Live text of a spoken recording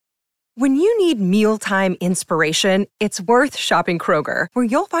When you need mealtime inspiration, it's worth shopping Kroger, where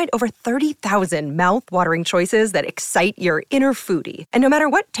you'll find over 30,000 mouth-watering choices that excite your inner foodie. And no matter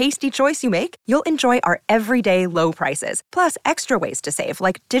what tasty choice you make, you'll enjoy our everyday low prices, plus extra ways to save,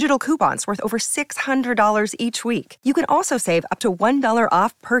 like digital coupons worth over $600 each week. You can also save up to $1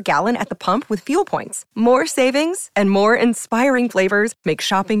 off per gallon at the pump with fuel points. More savings and more inspiring flavors make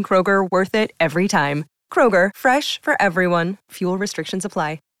shopping Kroger worth it every time. Kroger, fresh for everyone. Fuel restrictions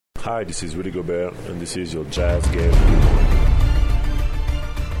apply. Hi, this is Rudy Gobert, and this is your Jazz Game.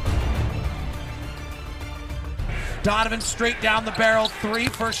 Donovan straight down the barrel, three,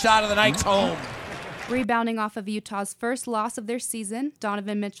 first shot of the night's home. Rebounding off of Utah's first loss of their season,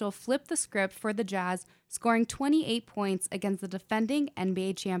 Donovan Mitchell flipped the script for the Jazz, scoring 28 points against the defending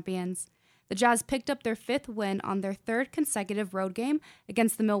NBA champions. The Jazz picked up their fifth win on their third consecutive road game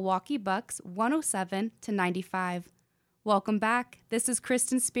against the Milwaukee Bucks, 107-95. Welcome back. This is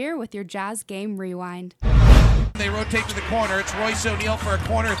Kristen Spear with your Jazz Game Rewind. They rotate to the corner. It's Royce O'Neal for a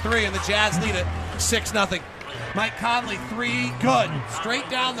corner three, and the Jazz lead it 6-0. Mike Conley, three, good. Straight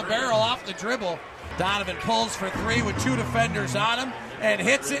down the barrel off the dribble. Donovan pulls for three with two defenders on him and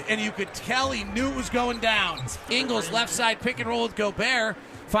hits it, and you could tell he knew it was going down. Ingles left side pick and roll with Gobert.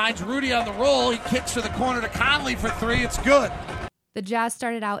 Finds Rudy on the roll. He kicks to the corner to Conley for three. It's good. The Jazz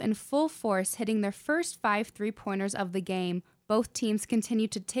started out in full force, hitting their first 5 three-pointers of the game. Both teams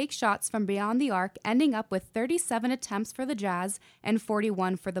continued to take shots from beyond the arc, ending up with 37 attempts for the Jazz and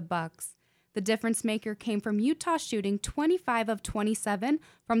 41 for the Bucks. The difference maker came from Utah shooting 25 of 27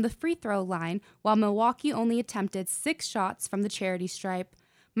 from the free throw line, while Milwaukee only attempted 6 shots from the charity stripe.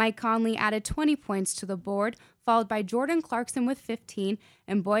 Mike Conley added 20 points to the board, followed by Jordan Clarkson with 15,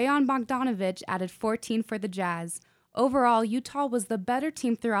 and Bojan Bogdanovic added 14 for the Jazz. Overall, Utah was the better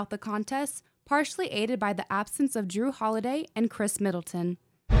team throughout the contest, partially aided by the absence of Drew Holiday and Chris Middleton.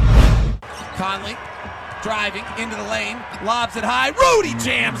 Conley driving into the lane, lobs it high. Rudy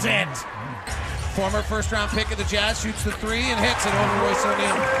jams it! Former first-round pick of the Jazz shoots the three and hits it over Royce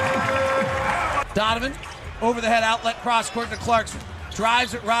O'Neal. Donovan, over-the-head outlet cross-court to Clarkson.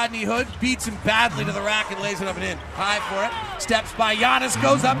 Drives at Rodney Hood, beats him badly to the rack and lays it up and in. High for it, steps by Giannis,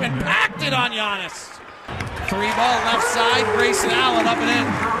 goes up and packed it on Giannis. Three ball left side, Grayson Allen up and in.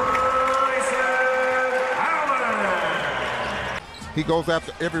 He goes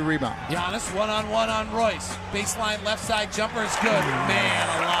after every rebound. Giannis one-on-one on Royce. Baseline left side jumper is good. Man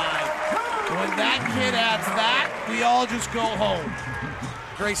alive. When that kid adds that, we all just go home.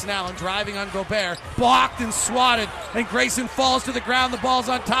 Grayson Allen driving on Gobert, blocked and swatted, and Grayson falls to the ground. The ball's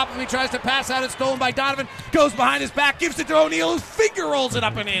on top of him. He tries to pass out. It's stolen by Donovan. Goes behind his back, gives it to O'Neal, whose finger rolls it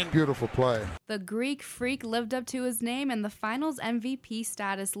up and in. Beautiful play. The Greek Freak lived up to his name and the Finals MVP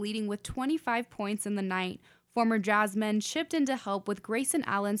status, leading with 25 points in the night. Former Jazz men chipped in to help, with Grayson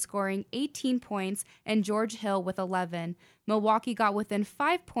Allen scoring 18 points and George Hill with 11. Milwaukee got within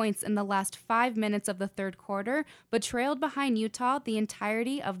 5 points in the last 5 minutes of the third quarter, but trailed behind Utah the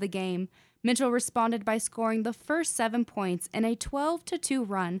entirety of the game. Mitchell responded by scoring the first 7 points in a 12-2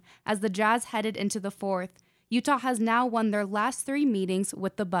 run as the Jazz headed into the fourth. Utah has now won their last 3 meetings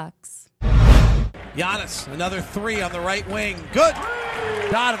with the Bucks. Giannis, another three on the right wing. Good.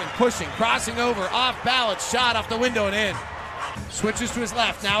 Donovan pushing, crossing over, off balance, shot off the window and in. Switches to his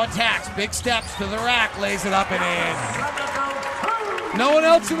left, now attacks, big steps to the rack, lays it up and in. No one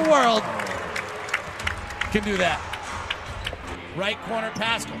else in the world can do that. Right corner,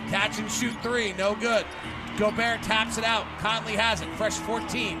 Pascal, catch and shoot three, no good. Gobert taps it out, Conley has it, fresh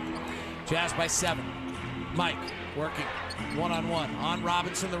 14. Jazz by 7. Mike working one-on-one on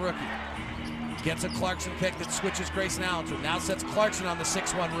Robinson, the rookie. Gets a Clarkson pick that switches Grayson Allen to him. Now sets Clarkson on the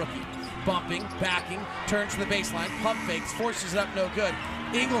 6'1 rookie. Bumping, backing, turns to the baseline, pump fakes, forces it up, no good.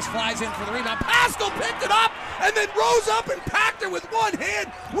 Ingles flies in for the rebound. Pascal picked it up and then rose up and packed it with one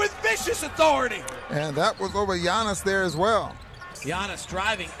hand with vicious authority. And that was over Giannis there as well. Giannis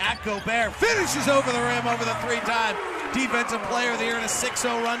driving at Gobert, finishes over the rim over the 3-time defensive player of the year in a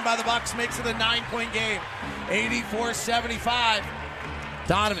 6-0 run by the Bucks, makes it a 9-point game, 84-75.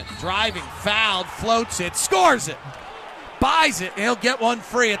 Donovan driving, fouled, floats it, scores it, buys it, and he'll get one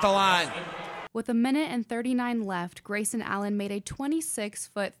free at the line. With 1:39 left, Grayson Allen made a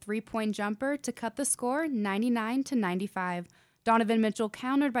 26-foot three-point jumper to cut the score 99-95. Donovan Mitchell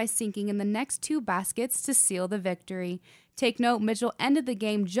countered by sinking in the next 2 baskets to seal the victory. Take note, Mitchell ended the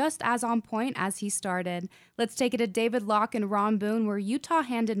game just as on point as he started. Let's take it to David Locke and Ron Boone, where Utah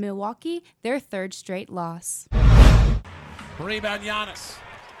handed Milwaukee their 3rd straight loss. Rebound Giannis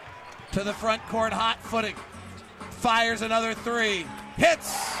to the front court, hot footing. Fires another three.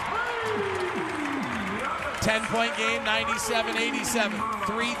 Hits. 10-point game, 97-87.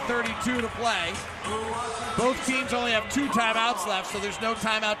 3:32 to play. Both teams only have 2 timeouts left, so there's no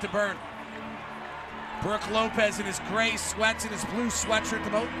timeout to burn. Brooke Lopez in his gray sweats and his blue sweatshirt, the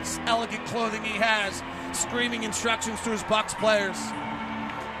most elegant clothing he has, screaming instructions to his Bucks players.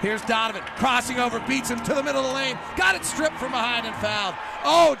 Here's Donovan, crossing over, beats him to the middle of the lane, got it stripped from behind and fouled.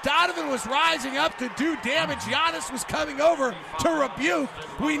 Oh, Donovan was rising up to do damage. Giannis was coming over to rebuke.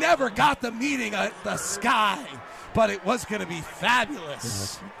 We never got the meeting at the sky, but it was going to be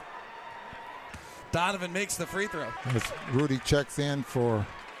fabulous. Donovan makes the free throw. As Rudy checks in for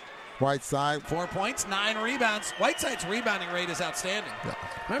Whiteside. 4 points, 9 rebounds. Whiteside's rebounding rate is outstanding. Yeah.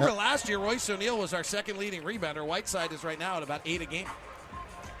 Remember last year, Royce O'Neal was our second leading rebounder. Whiteside is right now at about 8 a game.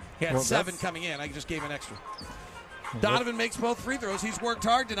 He had 7 coming in. I just gave an extra. Donovan makes both free throws. He's worked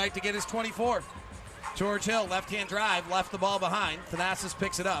hard tonight to get his 24th. George Hill, left-hand drive, left the ball behind. Thanasis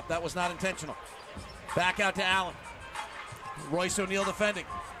picks it up. That was not intentional. Back out to Allen. Royce O'Neal defending.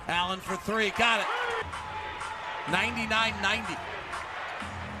 Allen for 3. Got it. 99-90.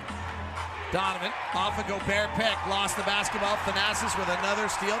 Donovan off a Gobert pick. Lost the basketball. Thanasis with another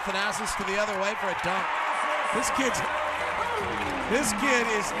steal. Thanasis to the other way for a dunk. This kid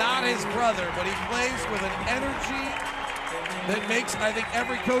is not his brother, but he plays with an energy that makes, I think,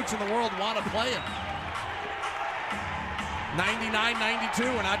 every coach in the world want to play him.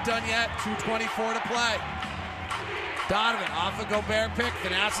 99-92, we're not done yet. 2:24 to play. Donovan off a Gobert pick.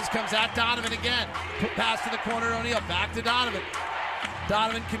 Thanasis comes at Donovan again. Pass to the corner, O'Neal. Back to Donovan.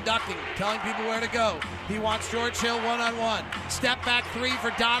 Donovan conducting, telling people where to go. He wants George Hill one-on-one. Step back 3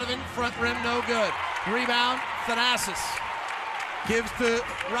 for Donovan. Front rim, no good. Rebound, Thanasis. Gives to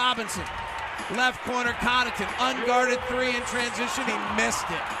Robinson. Left corner, Connaughton. Unguarded 3 in transition. He missed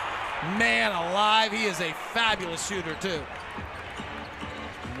it. Man alive, he is a fabulous shooter, too.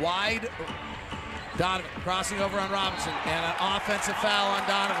 Wide. Donovan crossing over on Robinson. And an offensive foul on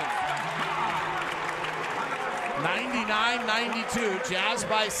Donovan. 99-92. Jazz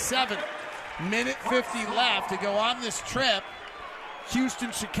by 7. Minute 50 left to go on this trip.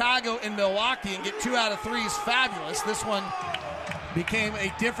 Houston, Chicago, and Milwaukee, and get 2 out of 3 is fabulous. This one became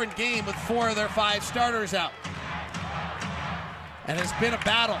a different game with 4 of their 5 starters out. And it's been a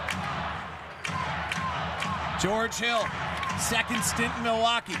battle. George Hill, second stint in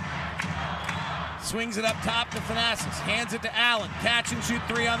Milwaukee. Swings it up top to Thanasis. Hands it to Allen. Catch and shoot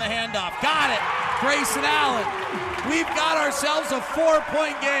 3 on the handoff. Got it! Grayson Allen. We've got ourselves a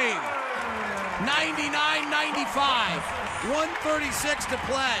 4-point game. 99-95. 1:36 to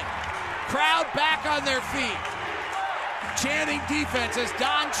play. Crowd back on their feet. Chanting defense as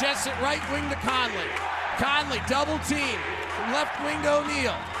Don chests it right wing to Conley. Conley double team. Left wing to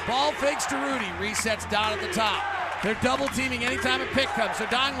O'Neal. Ball fakes to Rudy. Resets Don at the top. They're double teaming anytime a pick comes. So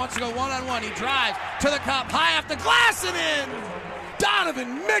Don wants to go one-on-one. He drives to the cup. High off the glass and in.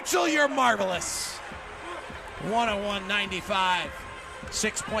 Donovan Mitchell, you're marvelous. 101-95.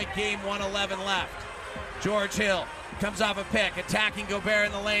 6-point game, 1:11 left. George Hill comes off a pick. Attacking Gobert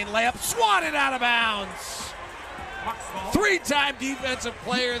in the lane. Layup swatted out of bounds. 3-time Defensive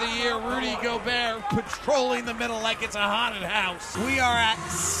Player of the Year, Rudy Gobert, patrolling the middle like it's a haunted house. We are at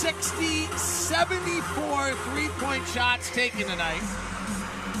 74 3-point shots taken tonight.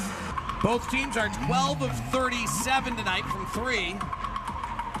 Both teams are 12 of 37 tonight from 3.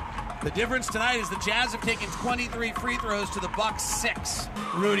 The difference tonight is the Jazz have taken 23 free throws to the Bucks 6.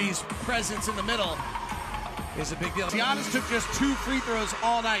 Rudy's presence in the middle is a big deal. Giannis took just 2 free throws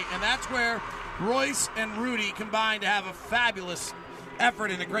all night, and that's where Royce and Rudy combined to have a fabulous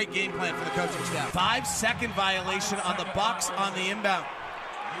effort and a great game plan for the coaching staff. 5-second violation on the Bucks on the inbound.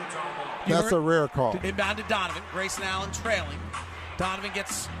 That's a rare call. Inbound to Donovan. Grayson Allen trailing. Donovan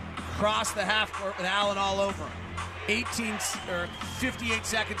gets across the half court with Allen all over him. 58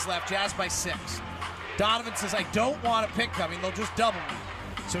 seconds left. Jazz by 6. Donovan says, I don't want a pick coming. They'll just double me.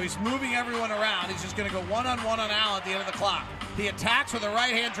 So he's moving everyone around. He's just going to go one-on-one on Allen at the end of the clock. He attacks with a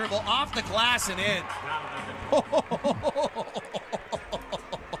right-hand dribble off the glass and in.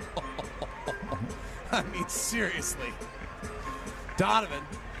 I mean, seriously. Donovan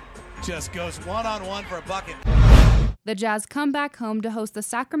just goes one-on-one for a bucket. The Jazz come back home to host the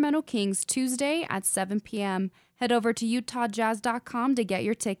Sacramento Kings Tuesday at 7 p.m. Head over to UtahJazz.com to get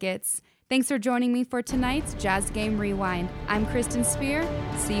your tickets. Thanks for joining me for tonight's Jazz Game Rewind. I'm Kristen Spear.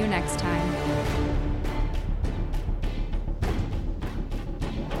 See you next time.